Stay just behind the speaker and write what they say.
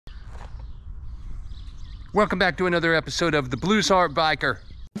Welcome back to another episode of the Blues Heart Biker.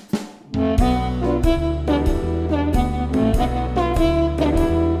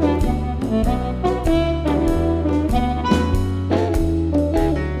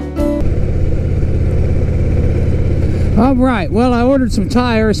 All right, well, I ordered some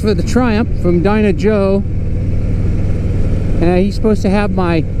tires for the Triumph from Dyna Joe. He's supposed to have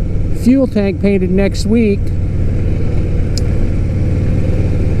my fuel tank painted next week.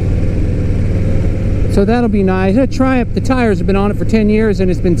 So that'll be nice. The Triumph, the tires have been on it for 10 years and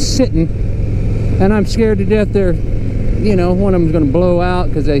it's been sitting. And I'm scared to death they're, you know, one of them's going to blow out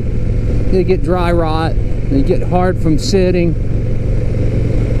because they get dry rot. They get hard from sitting.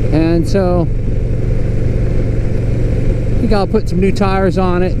 And so I think I'll put some new tires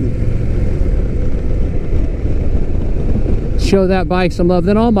on it and show that bike some love.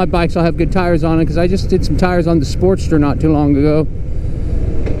 Then all my bikes I'll have good tires on it because I just did some tires on the Sportster not too long ago.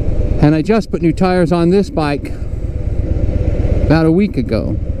 And I just put new tires on this bike about a week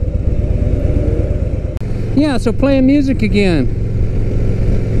ago. Yeah, so playing music again.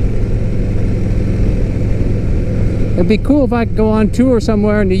 It'd be cool if I could go on tour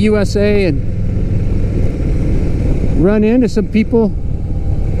somewhere in the USA and run into some people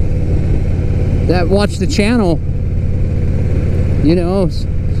that watch the channel. You know,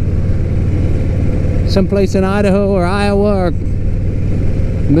 someplace in Idaho or Iowa or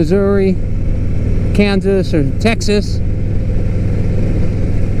Missouri, Kansas, or Texas.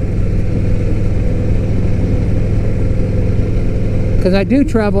 Because I do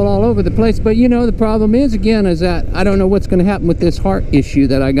travel all over the place, but you know, the problem is, again, is that I don't know what's going to happen with this heart issue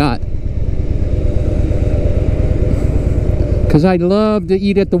that I got. Because I'd love to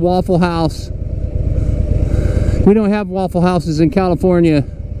eat at the Waffle House. We don't have Waffle Houses in California.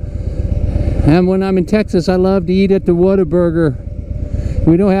 And when I'm in Texas, I love to eat at the Whataburger.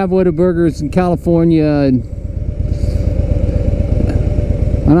 We don't have Whataburgers in California, and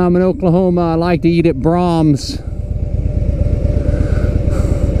when I'm in Oklahoma, I like to eat at Brahms.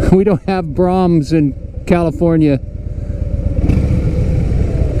 We don't have Brahms in California.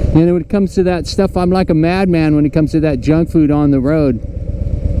 And when it comes to that stuff, I'm like a madman when it comes to that junk food on the road.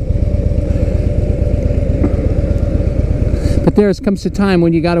 But there comes a time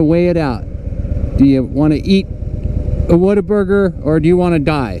when you got to weigh it out. Do you want to eat a Whataburger or do you want to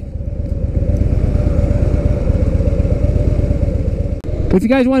die? If you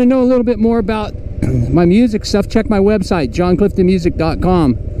guys want to know a little bit more about my music stuff, check my website,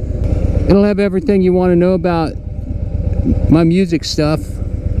 johncliftonmusic.com. It'll have everything you want to know about my music stuff,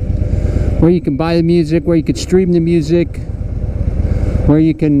 where you can buy the music, where you can stream the music, where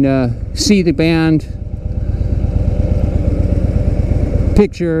you can see the band,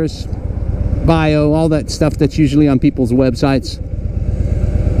 pictures, bio, all that stuff that's usually on people's websites.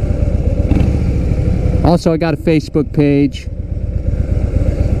 Also, I got a Facebook page,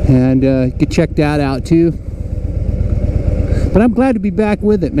 and you can check that out too. But I'm glad to be back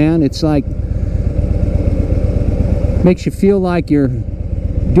with it, man. It's like, makes you feel like you're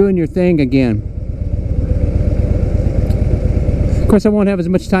doing your thing again. Of course, I won't have as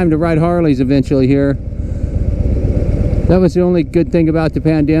much time to ride Harleys eventually here. That was the only good thing about the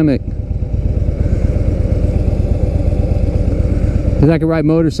pandemic. Because I could ride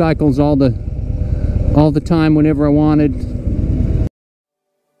motorcycles all the time whenever I wanted.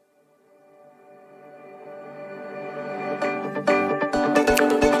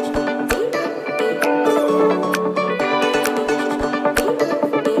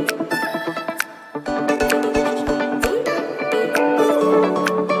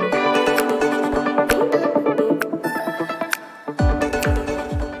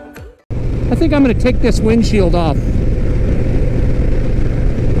 I think I'm going to take this windshield off.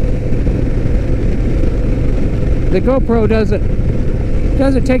 The GoPro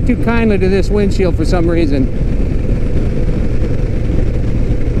doesn't take too kindly to this windshield for some reason.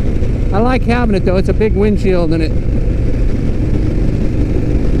 I like having it though. It's a big windshield and it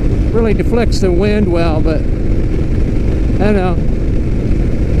really deflects the wind well, but I don't know.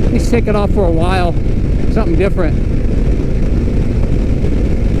 At least take it off for a while. Something different.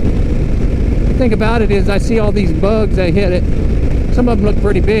 The thing about it is I see all these bugs that hit it. Some of them look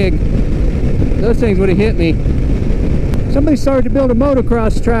pretty big. Those things would have hit me. Somebody started to build a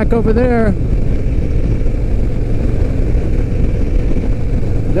motocross track over there.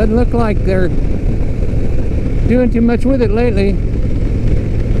 Doesn't look like they're doing too much with it lately.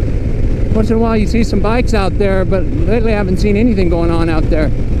 Once in a while you see some bikes out there, but lately I haven't seen anything going on out there.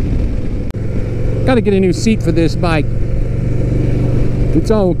 Got to get a new seat for this bike. It's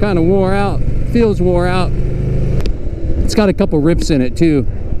all kind of wore out. Feels wore out. It's got a couple rips in it too.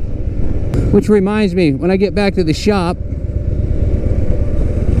 Which reminds me, when I get back to the shop,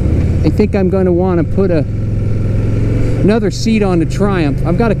 I think I'm going to want to put another seat on the Triumph.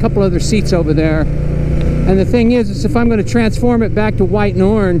 I've got a couple other seats over there. And the thing is if I'm going to transform it back to white and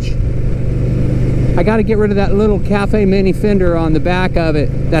orange, I got to get rid of that little Cafe Mini fender on the back of it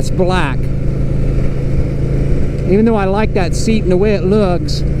that's black. Even though I like that seat and the way it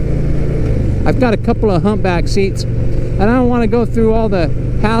looks, I've got a couple of humpback seats, and I don't want to go through all the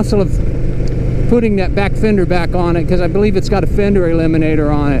hassle of putting that back fender back on it, because I believe it's got a fender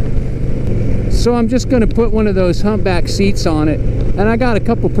eliminator on it. So I'm just going to put one of those humpback seats on it, and I got a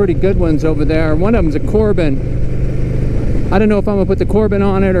couple pretty good ones over there. One of them's a Corbin. I don't know if I'm going to put the Corbin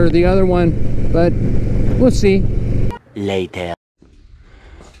on it or the other one, but we'll see. Later.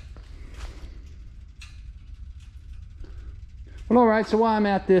 Well, all right, so while I'm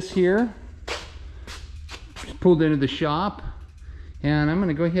at this here, just pulled into the shop, and I'm going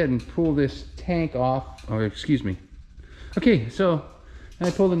to go ahead and pull this tank off, or excuse me. Okay, so I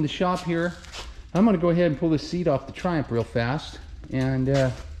pulled in the shop here. I'm going to go ahead and pull this seat off the Triumph real fast, and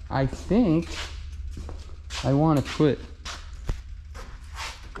I think I want to put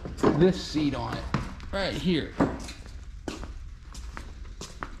this seat on it right here. I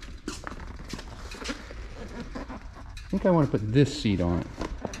think I want to put this seat on it.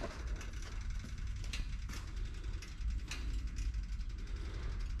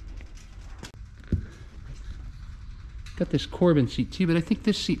 Got this Corbin seat too, but I think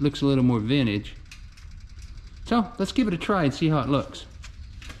this seat looks a little more vintage. So let's give it a try and see how it looks.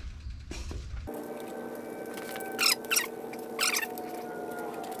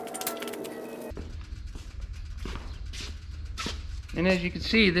 And as you can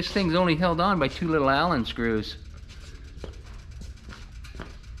see, this thing's only held on by 2 little Allen screws.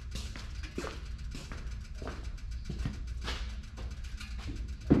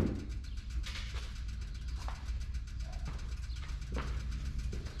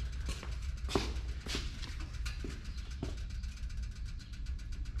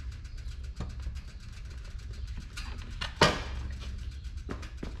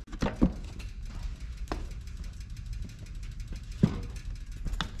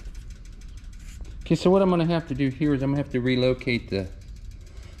 Okay, so what I'm going to have to do here is I'm going to have to relocate the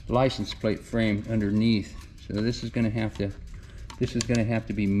license plate frame underneath. So this is going to have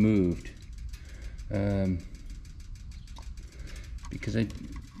to be moved because it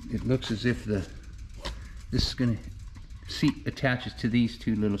looks as if this seat attaches to these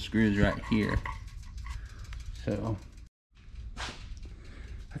 2 little screws right here. So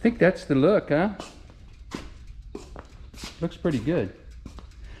I think that's the look, huh? Looks pretty good,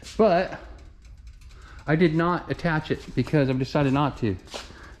 but I did not attach it because I've decided not to.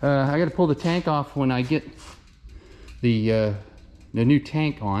 I got to pull the tank off when I get the new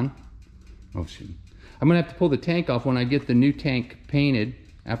tank on. Oh shoot! I'm gonna have to pull the tank off when I get the new tank painted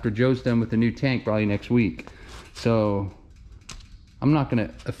after Joe's done with the new tank, probably next week. So I'm not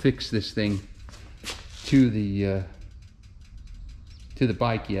gonna affix this thing to the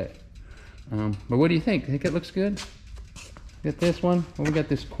bike yet. But what do you think? Think it looks good? Got this one, well, we got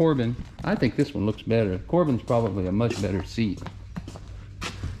this Corbin. I think this one looks better. Corbin's probably a much better seat.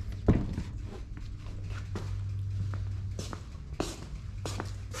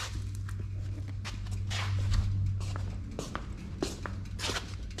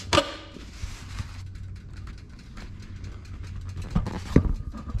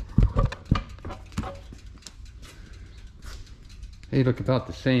 They look about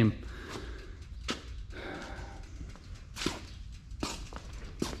the same.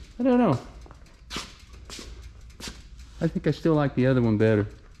 I don't know. I think I still like the other one better.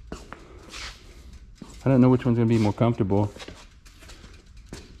 I don't know which one's going to be more comfortable,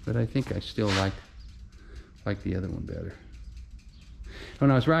 but I think I still like the other one better. When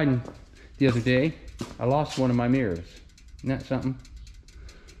I was riding the other day, I lost one of my mirrors. Isn't that something?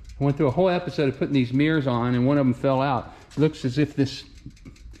 I went through a whole episode of putting these mirrors on, and one of them fell out. It looks as if this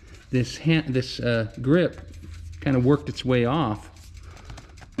grip kind of worked its way off.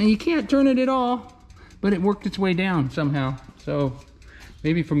 And you can't turn it at all, but it worked its way down somehow. So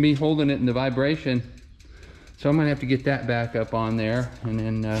maybe from me holding it in the vibration. So I'm gonna have to get that back up on there and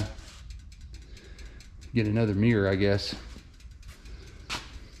then get another mirror, I guess.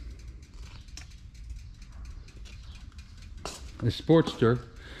 The Sportster.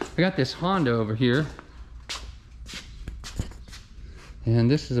 I got this Honda over here.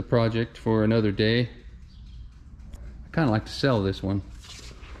 And this is a project for another day. I kind of like to sell this one.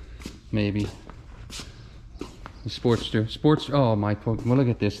 Maybe. The Sportster. Oh my, well, look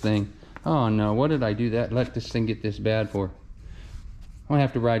at this thing. Oh no, what did I do that? Let this thing get this bad for? I'll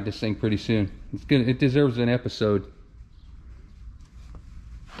have to ride this thing pretty soon. It's good. It deserves an episode.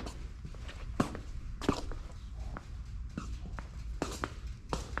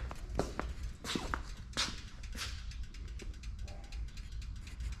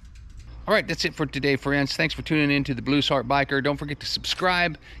 All right, that's it for today, friends. Thanks for tuning in to the Blues Heart Biker. Don't forget to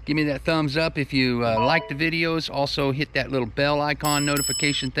subscribe. Give me that thumbs up if you like the videos. Also, hit that little bell icon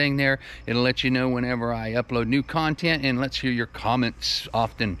notification thing there. It'll let you know whenever I upload new content, and let's hear your comments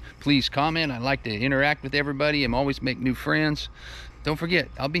often. Please comment. I like to interact with everybody and always make new friends. Don't forget,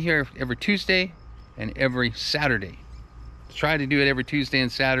 I'll be here every Tuesday and every Saturday. Try to do it every Tuesday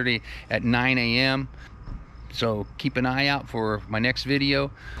and Saturday at 9 a.m. So keep an eye out for my next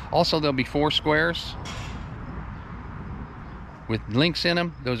video. Also, there'll be 4 squares with links in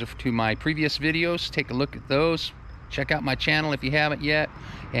them. Those are to my previous videos. Take a look at those. Check out my channel if you haven't yet.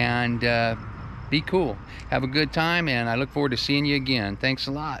 And be cool. Have a good time, and I look forward to seeing you again. Thanks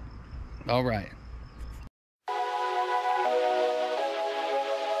a lot. All right.